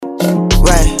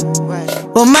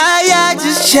Well, my eye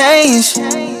just changed.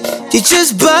 You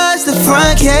just buzzed the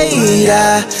front gate.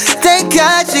 I thank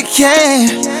God you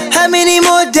came. How many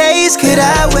more days could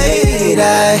I wait?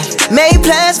 I made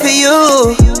plans for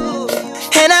you,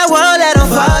 and I won't let them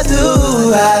fall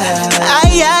through.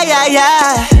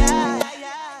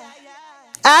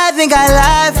 I think I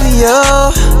lied for you.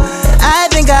 I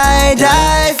think I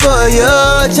died for you.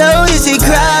 Don't you see,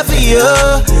 cry for you.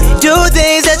 Do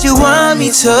things that you want me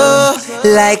to,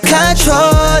 like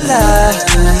controller,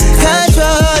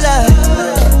 controller,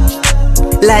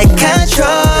 like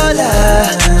controller,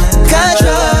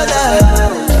 controller.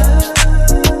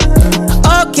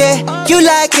 Okay, you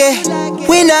like it,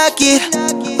 we knock it,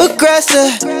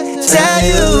 aggressive. Tell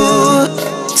you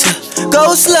to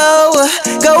go slower,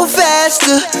 go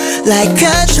faster, like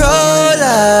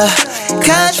controller,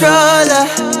 controller,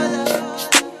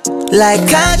 like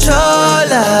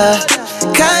controller,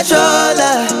 controller.